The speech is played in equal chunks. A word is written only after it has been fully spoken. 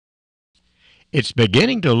It's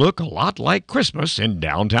beginning to look a lot like Christmas in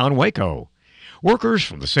downtown Waco. Workers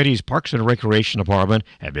from the city's Parks and Recreation Department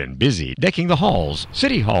have been busy decking the halls,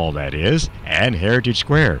 City Hall that is, and Heritage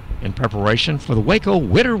Square, in preparation for the Waco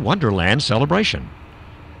Winter Wonderland celebration.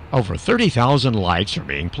 Over 30,000 lights are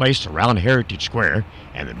being placed around Heritage Square,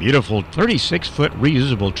 and the beautiful 36-foot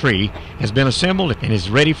reusable tree has been assembled and is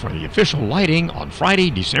ready for the official lighting on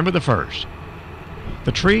Friday, December the 1st.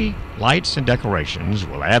 The tree, lights, and decorations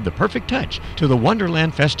will add the perfect touch to the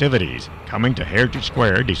Wonderland festivities, coming to Heritage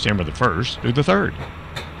Square December the 1st through the 3rd.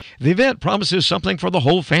 The event promises something for the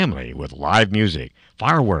whole family with live music,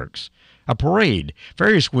 fireworks, a parade,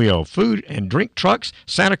 Ferris wheel, food and drink trucks,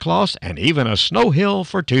 Santa Claus, and even a snow hill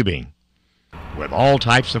for tubing. With all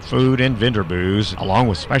types of food and vendor booths, along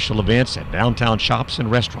with special events at downtown shops and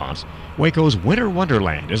restaurants, Waco's Winter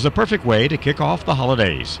Wonderland is the perfect way to kick off the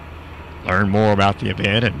holidays. Learn more about the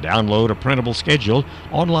event and download a printable schedule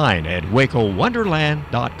online at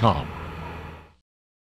wacowonderland.com.